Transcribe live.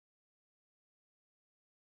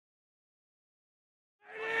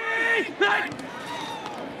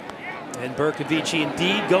And Berkovici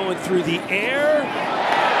indeed going through the air.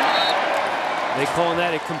 They calling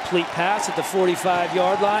that a complete pass at the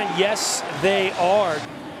 45-yard line? Yes, they are.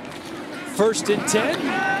 1st and 10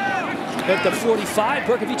 at the 45.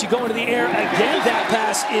 Berkovici going to the air again. That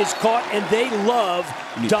pass is caught, and they love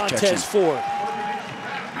Dantes Ford.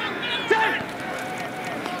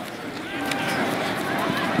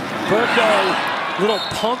 Berko, little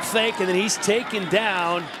pump fake, and then he's taken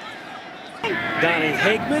down. Donnie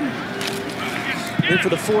Hagman in for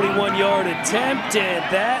the 41-yard attempt, and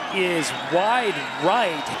that is wide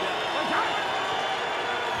right.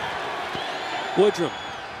 Woodrum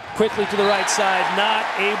quickly to the right side, not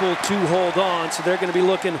able to hold on, so they're going to be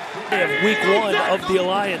looking at week 1 of the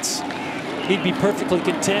Alliance. He'd be perfectly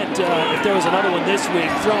content if there was another one this week.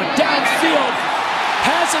 Throwing downfield,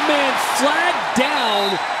 has a man flagged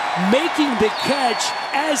down, making the catch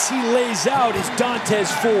as he lays out is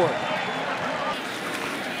Dantes Ford.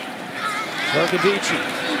 Berkovici,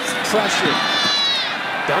 pressure,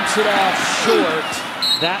 dumps it off short.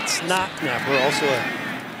 That's not Knapper, also a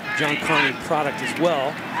John Carney product as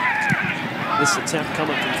well. This attempt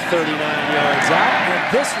coming from 39 yards out,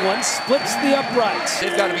 and this one splits the uprights.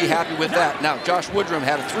 They've got to be happy with that. Now, Josh Woodrum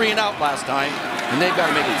had a 3-and-out last time, and they've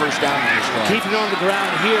got to make a first down on this drive. Keeping it on the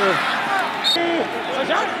ground here.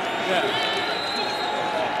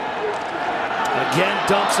 Again,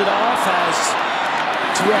 dumps it off as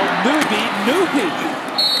Terrell Newby,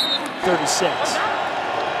 36.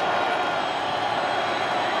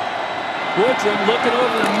 Woodrum looking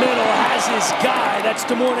over the middle, has his guy. That's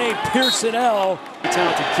DeMornay Pearsonell,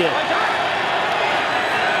 talented kid.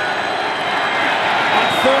 On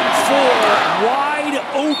 3rd and 4, wide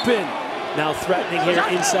open. Now threatening here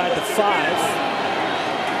inside the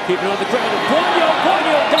 5. Keeping on the ground.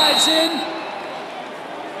 Bonio dives in.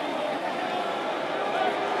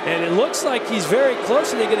 And it looks like he's very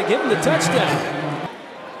close, and they're going to give him the touchdown.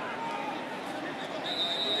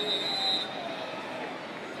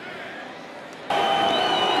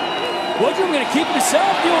 Woodrum going to keep it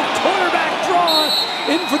himself. The old quarterback draw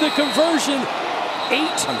in for the conversion.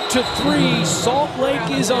 8-3. Salt Lake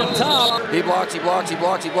is on top. He blocks, he blocks, he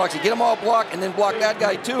blocks, he blocks. You get them all blocked and then block that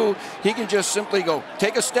guy too. He can just simply go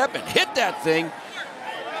take a step and hit that thing.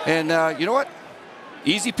 And you know what?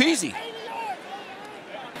 Easy peasy.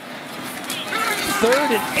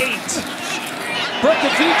 3rd and 8.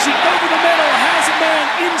 Berkovici over the middle, has a man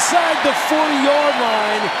inside the 40-yard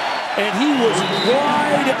line, and he was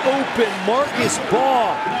wide open. Marcus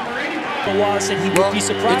Baugh. And he would be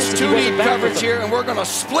surprised. It's too deep coverage here, and we're going to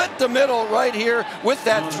split the middle right here with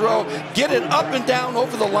that throw. Get it up and down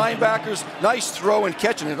over the linebackers. Nice throw and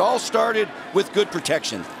catch, and it all started with good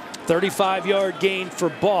protection. 35-yard gain for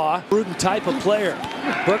Baugh. Prudent type of player.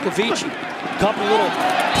 Berkovici, couple little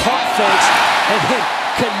pump fakes, and then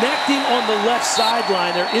connecting on the left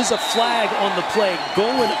sideline. There is a flag on the play.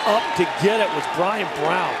 Going up to get it was Brian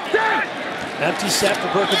Brown. Empty set for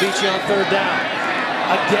Berkovici on 3rd down.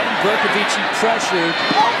 Again, Berkovici pressured,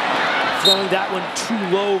 throwing that one too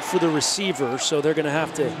low for the receiver, so they're going to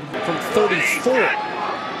have to, from 34.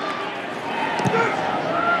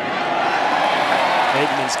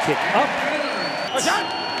 Hagman's kick up.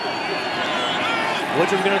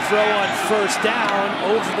 Woodrum going to throw on 1st down,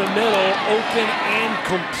 over the middle, open and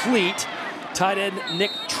complete. Tight end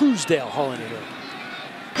Nick Truesdale hauling it in.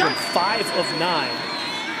 From 5 of 9.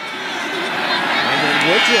 And then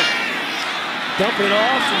Woodrum dumping it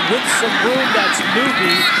off and with some room, that's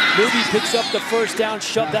Newby. Newby picks up the 1st down,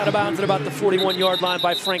 shoved out of bounds at about the 41-yard line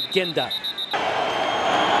by Frank Ginda.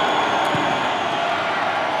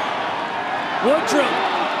 Woodrum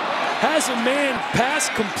has a man, pass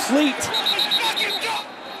complete.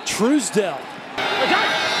 Truesdale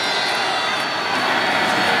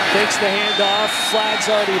takes the handoff, flag's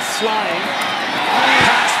already flying.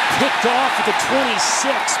 Pass picked off at the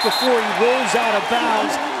 26 before he rolls out of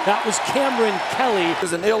bounds. That was Cameron Kelly. It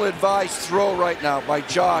was an ill-advised throw right now by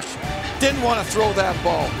Josh. Didn't want to throw that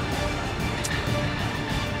ball.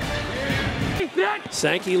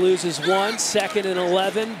 Sankey loses 1, 2nd and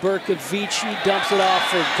 11. Berkovici dumps it off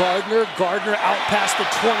for Gardner. Gardner out past the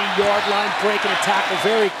 20-yard line, breaking a tackle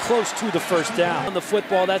very close to the 1st down. On the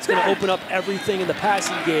football, that's going to open up everything in the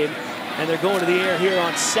passing game. And they're going to the air here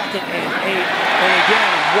on 2nd and 8. And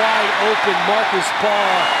again, wide open, Marcus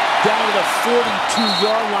Baugh down to the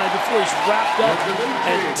 42-yard line before he's wrapped up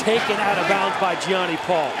and taken out of bounds by Gianni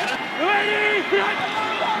Paul.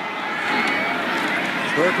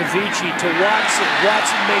 Berkovici to Watson.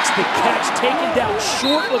 Watson makes the catch, taken down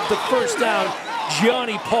short of the 1st down.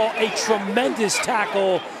 Gianni Paul, a tremendous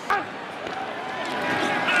tackle.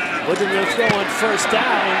 Woodrum going to throw on 1st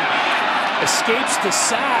down. escapes the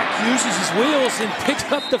sack, uses his wheels, and picks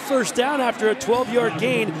up the first down after a 12-yard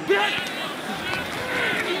gain.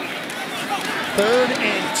 3rd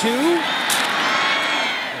and 2.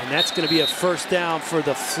 And that's going to be a first down for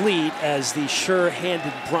the Fleet as the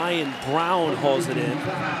sure-handed Brian Brown hauls it in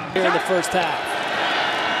here in the first half.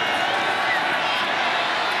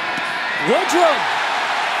 Woodrum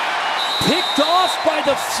picked off by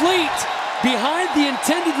the Fleet behind the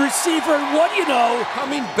intended receiver. And what do you know?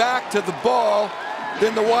 Coming back to the ball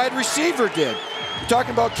than the wide receiver did. You're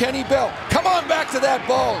talking about Kenny Bell. Come on back to that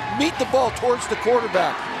ball. Meet the ball towards the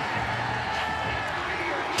quarterback.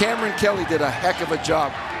 Cameron Kelly did a heck of a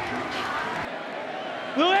job.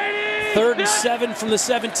 3rd and 7 from the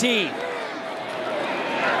 17.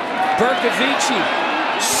 Berkovici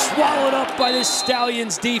swallowed up by this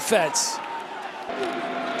Stallions defense.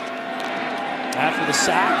 After the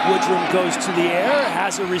sack, Woodrum goes to the air,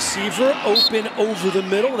 has a receiver open over the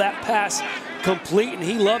middle. That pass complete, and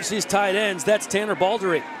he loves his tight ends. That's Tanner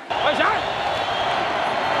Baldery.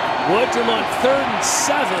 Woodrum on 3rd and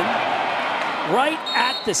 7, right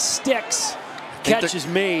at the sticks. Catch is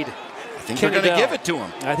made. I think they're going to give it to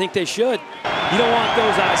him. I think they should. You don't want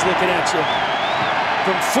those eyes looking at you.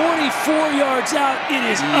 From 44 yards out, it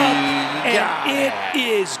is up, and it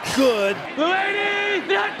is good.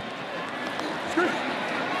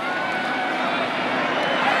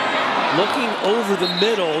 Looking over the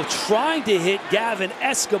middle, trying to hit Gavin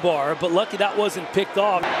Escobar, but lucky that wasn't picked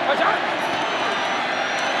off.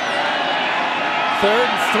 3rd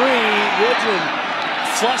and 3, Woodrum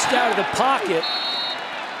flushed out of the pocket,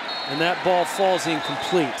 and that ball falls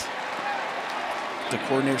incomplete. The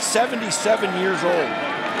coordinator, 77 years old.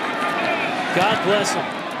 God bless him.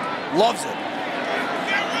 Loves it.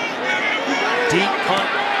 Deep punt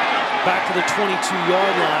back to the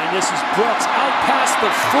 22-yard line. This is Brooks out past the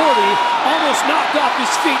 40, almost knocked off his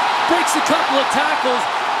feet, breaks a couple of tackles.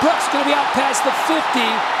 Brooks going to be out past the 50,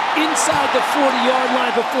 inside the 40-yard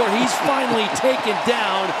line before he's finally taken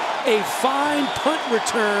down. A fine punt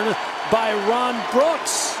return by Ron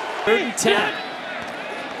Brooks. 3rd and 10.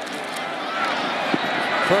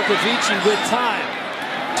 Berkovici with time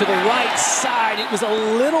to the right side. It was a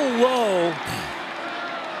little low.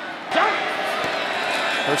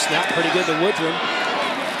 First snap pretty good to Woodrum.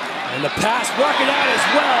 And the pass working out as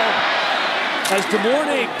well as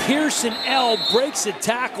DeMornay Pearson L breaks a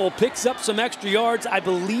tackle, picks up some extra yards. I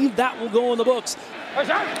believe that will go in the books.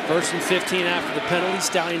 1st and 15 after the penalty.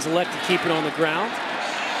 Stallions elect to keep it on the ground.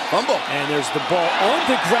 Fumble. And there's the ball on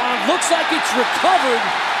the ground. Looks like it's recovered.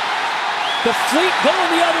 The Fleet going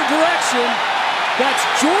the other direction. That's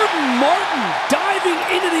Jordan Martin diving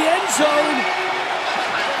into the end zone.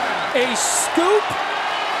 A scoop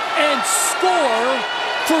and score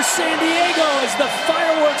for San Diego as the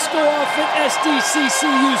fireworks go off at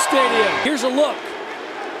SDCCU Stadium. Here's a look.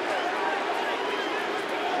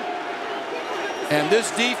 And this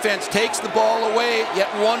defense takes the ball away yet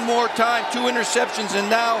one more time. 2 interceptions and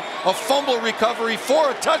now a fumble recovery for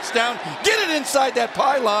a touchdown. Get it inside that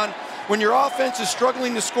pylon. When your offense is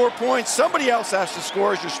struggling to score points, somebody else has to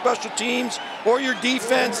score as your special teams or your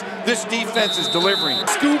defense. This defense is delivering.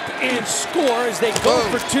 Scoop and score as they go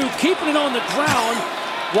for 2, keeping it on the ground.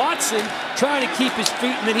 Watson trying to keep his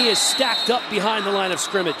feet, and then he is stacked up behind the line of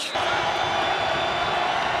scrimmage.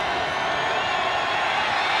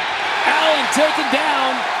 Allen taken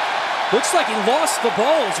down. Looks like he lost the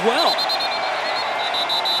ball as well.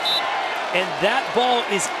 And that ball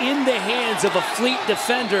is in the hands of a Fleet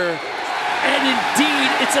defender. And indeed,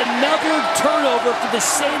 it's another turnover for the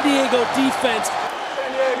San Diego defense.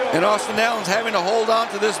 And Austin Allen's having to hold on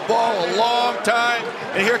to this ball a long time.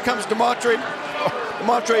 And here comes Demontre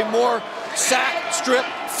Moore. Sack, strip,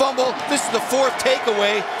 fumble. This is the 4th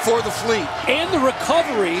takeaway for the Fleet. And the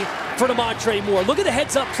recovery for Demontre Moore. Look at the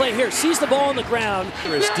heads-up play here. Sees the ball on the ground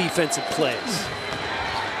for his defensive plays.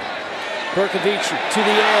 Berkovici to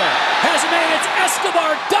the air. Has a man. It's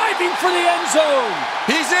Escobar diving for the end zone.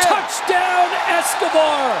 He's in. Touchdown,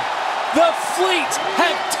 Escobar. The Fleet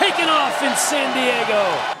have taken off in San Diego.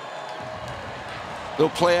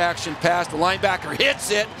 Little play action pass. The linebacker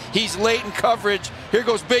hits it. He's late in coverage. Here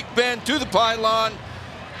goes Big Ben to the pylon.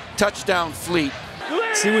 Touchdown, Fleet.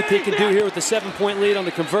 See what they can do here with the 7-point lead on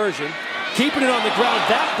the conversion. Keeping it on the ground.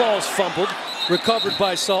 That ball's fumbled. Recovered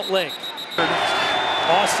by Salt Lake.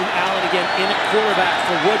 Austin Allen again in at quarterback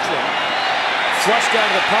for Woodrum. Flushed out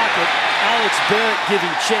of the pocket. Alex Barrett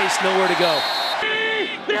giving chase, nowhere to go.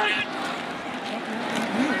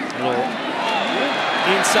 Little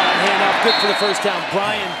inside handoff, good for the first down.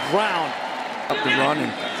 Brian Brown. Up the run,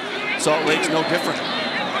 and Salt Lake's no different.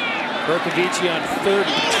 Berkovici on 3rd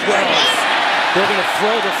and 12. They're going to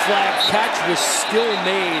throw the flag. Catch was still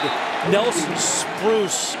made. Nelson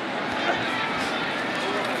Spruce.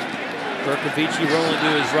 Berkovici rolling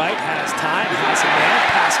to his right, has time, has a man,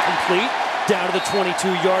 pass complete, down to the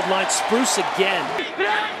 22-yard line. Spruce again.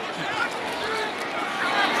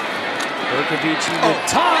 Berkovici with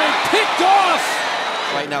time, picked off!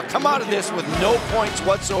 Right now, come out of this with no points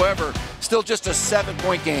whatsoever. Still just a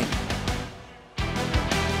 7-point game.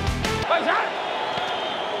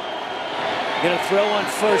 Gonna throw on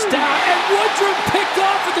first down, and Woodrum picked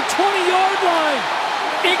off at the 20-yard line.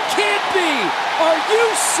 It can't be. Are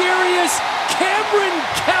you serious? Cameron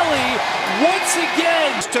Kelly once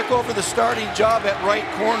again took over the starting job at right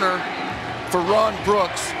corner for Ron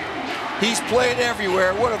Brooks. He's played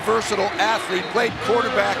everywhere. What a versatile athlete. Played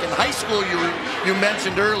quarterback in high school, you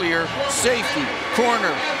mentioned earlier. Safety,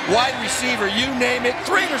 corner, wide receiver, you name it.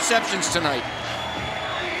 3 interceptions tonight.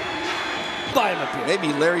 By him up here.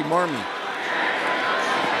 Maybe Larry Marmee.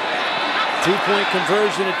 2-point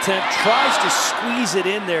conversion attempt, tries to squeeze it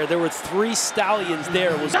in there. There were 3 Stallions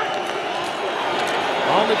there. Was on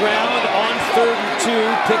the ground on 3rd and 2,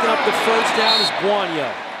 picking up the first down is Guanyo.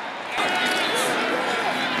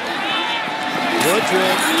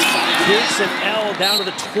 Woodrum gives an L down to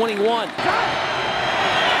the 21.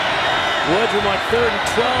 Woodrum on 3rd and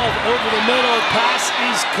 12, over the middle, pass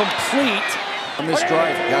is complete. On this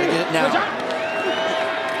drive, gotta get it now.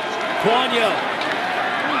 Guanyo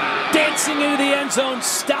dancing into the end zone.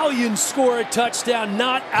 Stallions score a touchdown,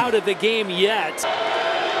 not out of the game yet.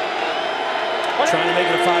 Trying to make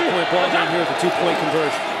it a 5-point ball game here with a 2-point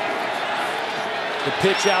conversion. The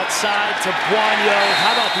pitch outside to Guanyo.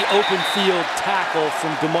 How about the open field tackle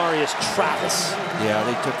from Demarius Travis? Yeah,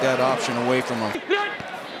 they took that option away from him.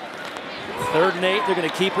 3rd and 8, they're going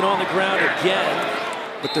to keep it on the ground again.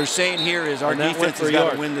 What they're saying here is our defense has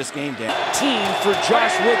got to win this game, Dan. Team for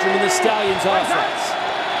Josh Woodrum and the Stallions offense.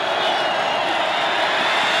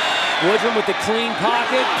 Woodrum with the clean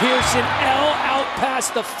pocket. Pearson L out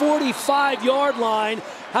past the 45-yard line.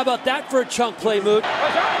 How about that for a chunk play, Moot?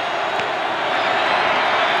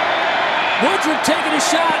 Woodrum taking a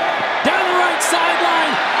shot down the right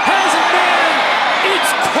sideline. Has a man.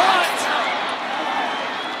 It's caught.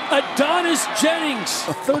 Adonis Jennings,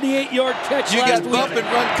 a 38-yard catch You last got week. bump and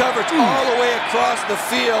run coverage all the way across the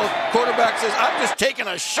field. Quarterback says, I'm just taking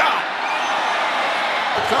a shot.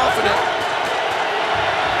 Confident.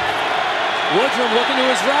 Woodrum looking to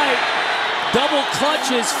his right. Double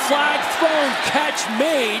clutches, flag thrown, catch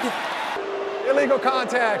made. Illegal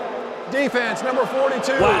contact. Defense, number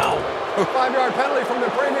 42. Wow. 5-yard penalty from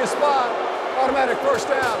the previous spot. Automatic first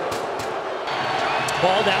down.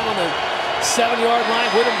 Ball down on the 7-yard line.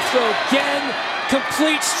 Woodrum throw again.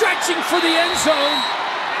 Complete, stretching for the end zone.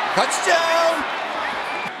 Touchdown.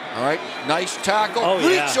 All right, nice tackle. Oh,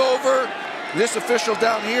 Reach yeah. over. This official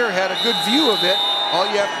down here had a good view of it. All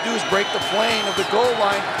you have to do is break the plane of the goal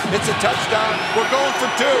line. It's a touchdown. We're going for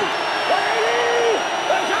 2.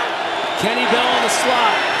 Kenny Bell on the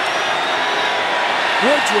slot.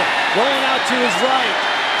 Woodrum rolling out to his right,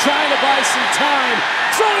 trying to buy some time,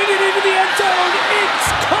 throwing it into the end zone. It's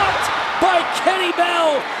caught by Kenny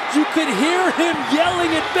Bell. You could hear him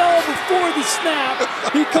yelling at Bell before the snap.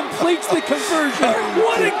 He completes the conversion.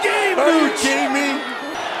 What a game, Are you Mooch. kidding me?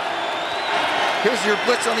 Here's your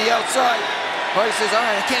blitz on the outside. Oh, he says, all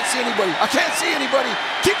right, I can't see anybody. I can't see anybody.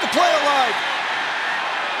 Keep the play alive.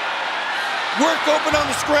 Work open on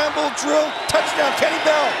the scramble drill. Touchdown, Kenny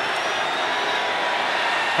Bell.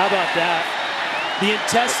 How about that? The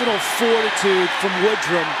intestinal fortitude from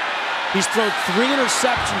Woodrum. He's thrown 3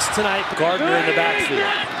 interceptions tonight. Gardner in the backfield.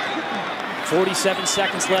 47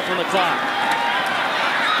 seconds left on the clock.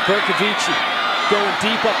 Berkovici going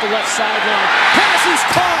deep up the left sideline. Pass is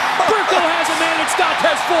caught. Berko has a man. It's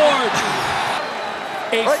Dantes Ford.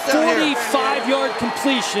 A 45-yard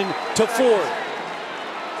completion to Ford.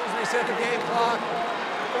 Reset the game clock.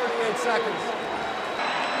 38 seconds.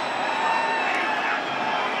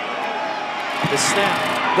 The snap,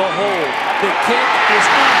 the hold, the kick is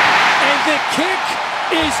up, and the kick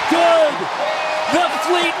is good. The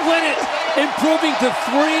Fleet win it, improving to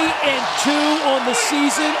 3-2 on the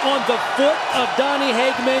season on the foot of Donnie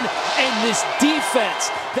Hageman and this defense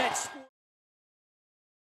that's